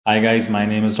Hi guys, my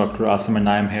name is Dr. Asim and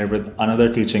I am here with another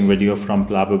teaching video from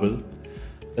Plabable.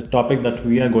 The topic that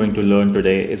we are going to learn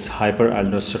today is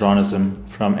hyperaldosteronism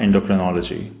from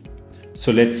endocrinology.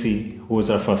 So let's see who is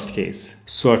our first case.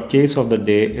 So our case of the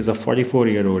day is a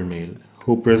 44-year-old male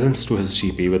who presents to his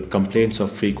GP with complaints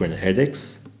of frequent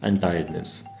headaches and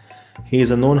tiredness. He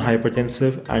is a known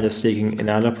hypertensive and is taking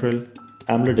enalapril,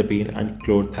 amlodipine and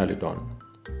chlorthalidone.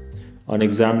 On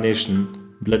examination,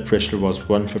 blood pressure was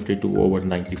 152 over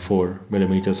 94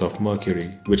 millimeters of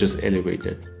mercury, which is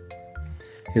elevated.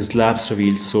 His labs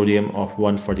revealed sodium of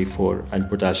 144 and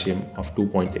potassium of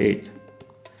 2.8.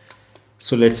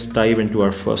 So let's dive into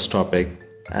our first topic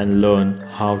and learn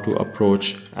how to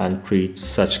approach and treat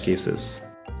such cases.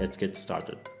 Let's get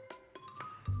started.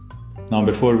 Now,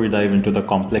 before we dive into the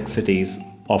complexities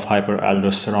of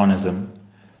hyperaldosteronism,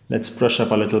 let's brush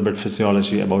up a little bit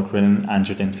physiology about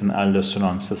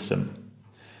renin-angiotensin-aldosterone system.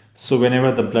 So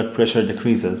whenever the blood pressure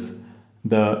decreases,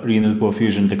 the renal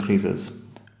perfusion decreases.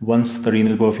 Once the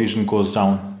renal perfusion goes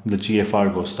down, the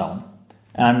GFR goes down.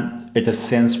 And it is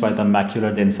sensed by the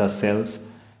macula densa cells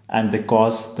and they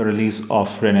cause the release of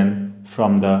renin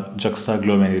from the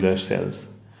juxtaglomerular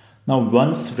cells. Now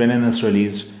once renin is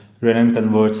released, renin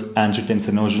converts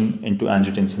angiotensinogen into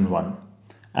angiotensin 1.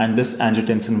 And this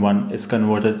angiotensin 1 is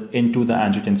converted into the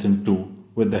angiotensin 2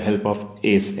 with the help of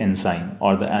ACE enzyme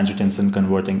or the angiotensin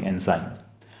converting enzyme.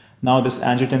 Now this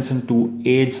angiotensin 2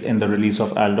 aids in the release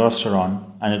of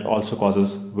aldosterone and it also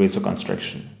causes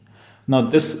vasoconstriction. Now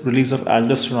this release of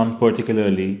aldosterone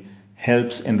particularly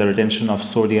helps in the retention of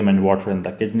sodium and water in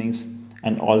the kidneys,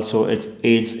 and also it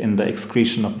aids in the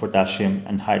excretion of potassium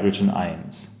and hydrogen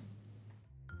ions.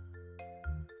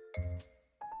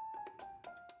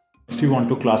 If you want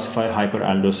to classify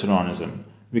hyperaldosteronism,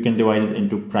 we can divide it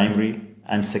into primary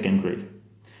and secondary.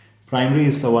 Primary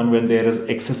is the one when there is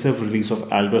excessive release of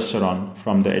aldosterone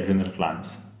from the adrenal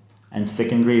glands. And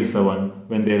secondary is the one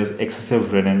when there is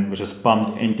excessive renin which is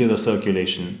pumped into the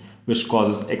circulation, which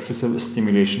causes excessive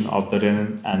stimulation of the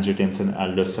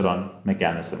renin-angiotensin-aldosterone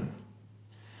mechanism.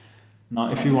 Now,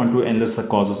 if you want to enlist the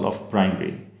causes of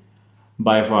primary,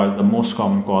 by far the most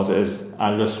common cause is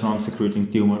aldosterone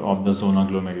secreting tumor of the zona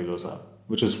glomerulosa,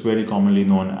 which is very commonly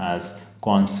known as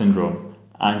Conn's syndrome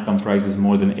and comprises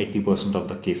more than 80% of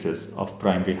the cases of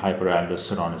primary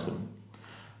hyperaldosteronism.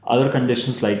 Other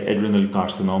conditions like adrenal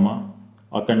carcinoma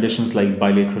or conditions like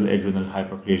bilateral adrenal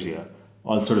hyperplasia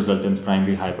also result in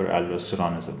primary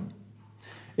hyperaldosteronism.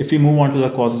 If we move on to the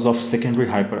causes of secondary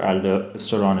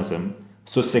hyperaldosteronism,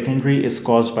 so secondary is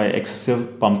caused by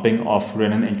excessive pumping of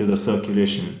renin into the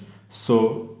circulation.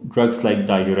 So drugs like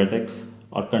diuretics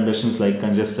or conditions like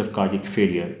congestive cardiac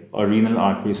failure or renal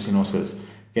artery stenosis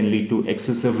can lead to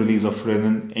excessive release of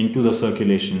renin into the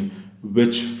circulation,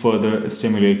 which further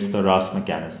stimulates the RAS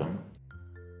mechanism.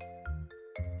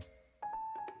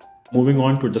 Moving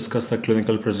on to discuss the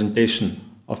clinical presentation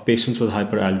of patients with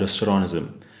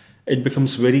hyperaldosteronism. It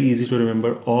becomes very easy to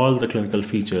remember all the clinical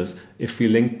features if we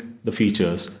link the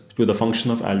features to the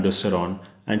function of aldosterone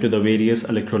and to the various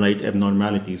electrolyte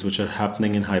abnormalities which are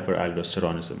happening in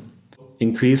hyperaldosteronism.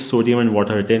 Increased sodium and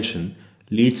water retention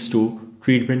leads to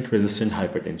treatment-resistant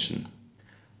hypertension.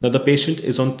 Now the patient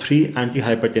is on 3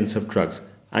 antihypertensive drugs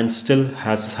and still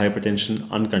has his hypertension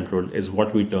uncontrolled is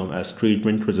what we term as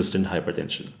treatment-resistant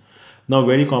hypertension. Now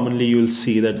very commonly you will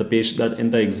see that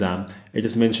in the exam it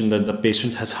is mentioned that the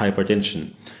patient has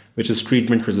hypertension, which is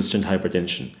treatment-resistant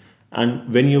hypertension.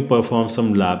 And when you perform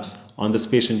some labs on this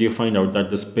patient, you find out that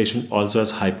this patient also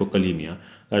has hypokalemia,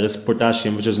 that is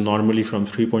potassium, which is normally from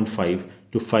 3.5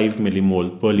 to 5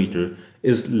 millimole per liter,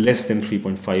 is less than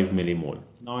 3.5 millimole.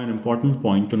 Now an important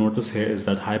point to notice here is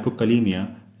that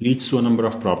hypokalemia leads to a number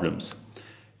of problems.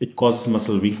 It causes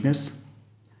muscle weakness,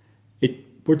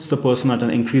 it puts the person at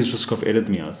an increased risk of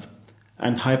arrhythmias,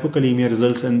 and hypokalemia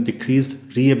results in decreased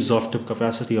reabsorptive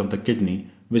capacity of the kidney,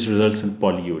 which results in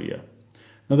polyuria.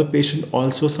 Now the patient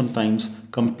also sometimes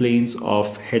complains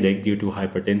of headache due to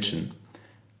hypertension,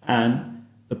 and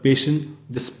the patient,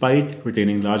 despite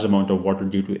retaining large amount of water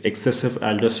due to excessive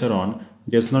aldosterone,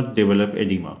 does not develop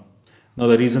edema. Now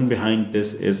the reason behind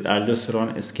this is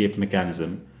aldosterone escape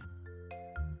mechanism.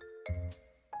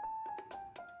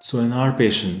 So in our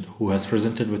patient who has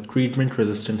presented with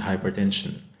treatment-resistant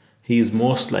hypertension, he is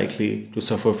most likely to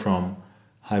suffer from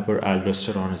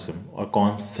hyperaldosteronism or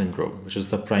Conn's syndrome, which is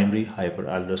the primary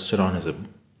hyperaldosteronism.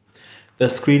 The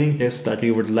screening test that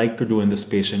we would like to do in this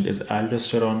patient is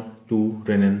aldosterone to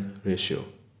renin ratio.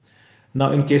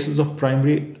 Now in cases of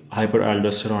primary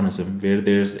hyperaldosteronism where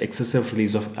there is excessive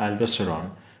release of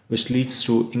aldosterone, which leads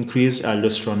to increased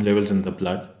aldosterone levels in the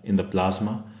blood, in the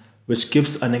plasma, which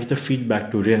gives a negative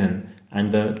feedback to renin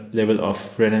and the level of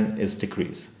renin is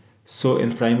decreased. So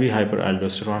in primary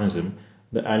hyperaldosteronism,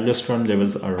 the aldosterone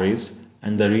levels are raised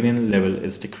and the renin level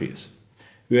is decreased.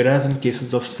 Whereas in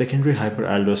cases of secondary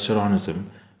hyperaldosteronism,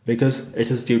 because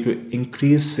it is due to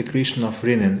increased secretion of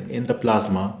renin in the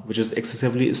plasma, which is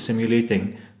excessively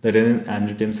stimulating the renin,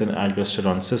 angiotensin, and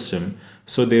aldosterone system,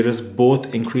 so there is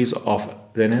both increase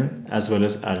of renin as well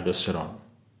as aldosterone.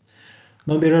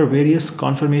 Now there are various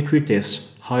confirmatory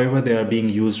tests, however they are being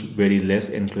used very less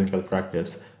in clinical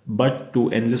practice, but to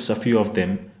enlist a few of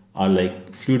them are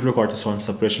like fludrocortisone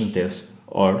suppression test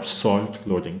or salt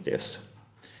loading test.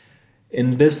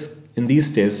 In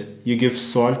these tests, you give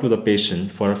salt to the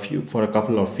patient for a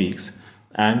couple of weeks,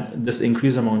 and this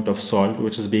increased amount of salt,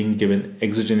 which is being given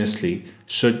exogenously,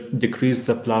 should decrease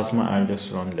the plasma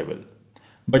aldosterone level.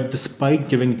 But despite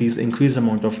giving these increased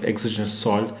amount of exogenous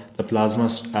salt, the plasma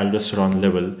aldosterone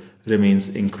level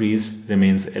remains increased,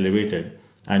 remains elevated,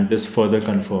 and this further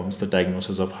confirms the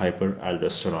diagnosis of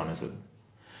hyperaldosteronism.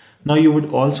 Now you would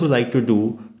also like to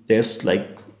do tests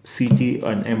like CT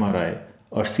and MRI,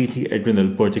 or CT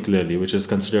adrenal particularly, which is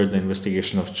considered the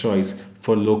investigation of choice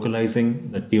for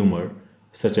localizing the tumor,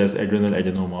 such as adrenal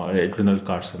adenoma or adrenal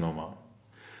carcinoma.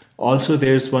 Also,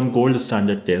 there is one gold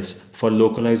standard test for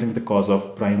localizing the cause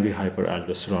of primary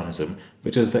hyperaldosteronism,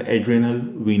 which is the adrenal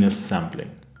venous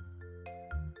sampling.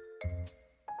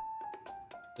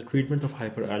 The treatment of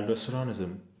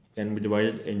hyperaldosteronism can be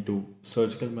divided into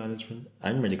surgical management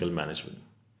and medical management.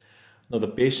 Now, the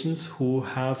patients who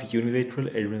have unilateral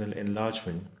adrenal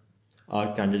enlargement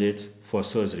are candidates for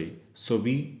surgery, so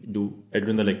we do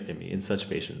adrenalectomy in such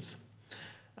patients.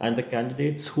 And the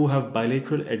candidates who have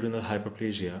bilateral adrenal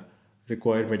hyperplasia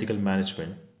require medical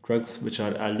management, drugs which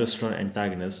are aldosterone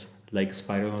antagonists like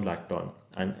spironolactone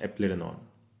and eplerenone.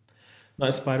 Now,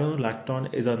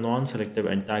 spironolactone is a non-selective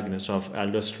antagonist of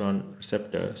aldosterone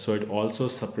receptor, so it also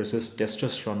suppresses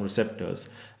testosterone receptors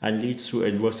and leads to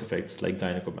adverse effects like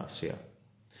gynecomastia.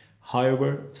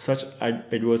 However, such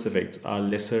adverse effects are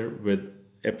lesser with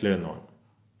eplerenone.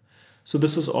 So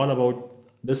this was all about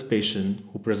this patient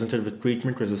who presented with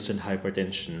treatment-resistant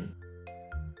hypertension.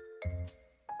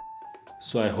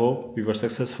 So I hope we were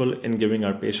successful in giving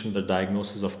our patient the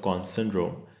diagnosis of Conn's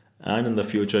syndrome, and in the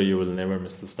future you will never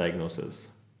miss this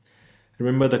diagnosis.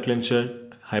 Remember the clincher,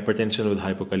 hypertension with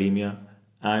hypokalemia,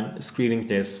 and screening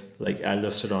tests like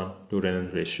aldosterone to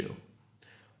renin ratio.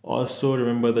 Also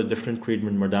remember the different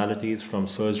treatment modalities from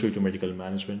surgery to medical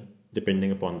management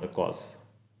depending upon the cause.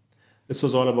 This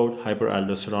was all about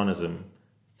hyperaldosteronism.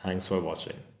 Thanks for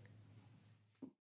watching.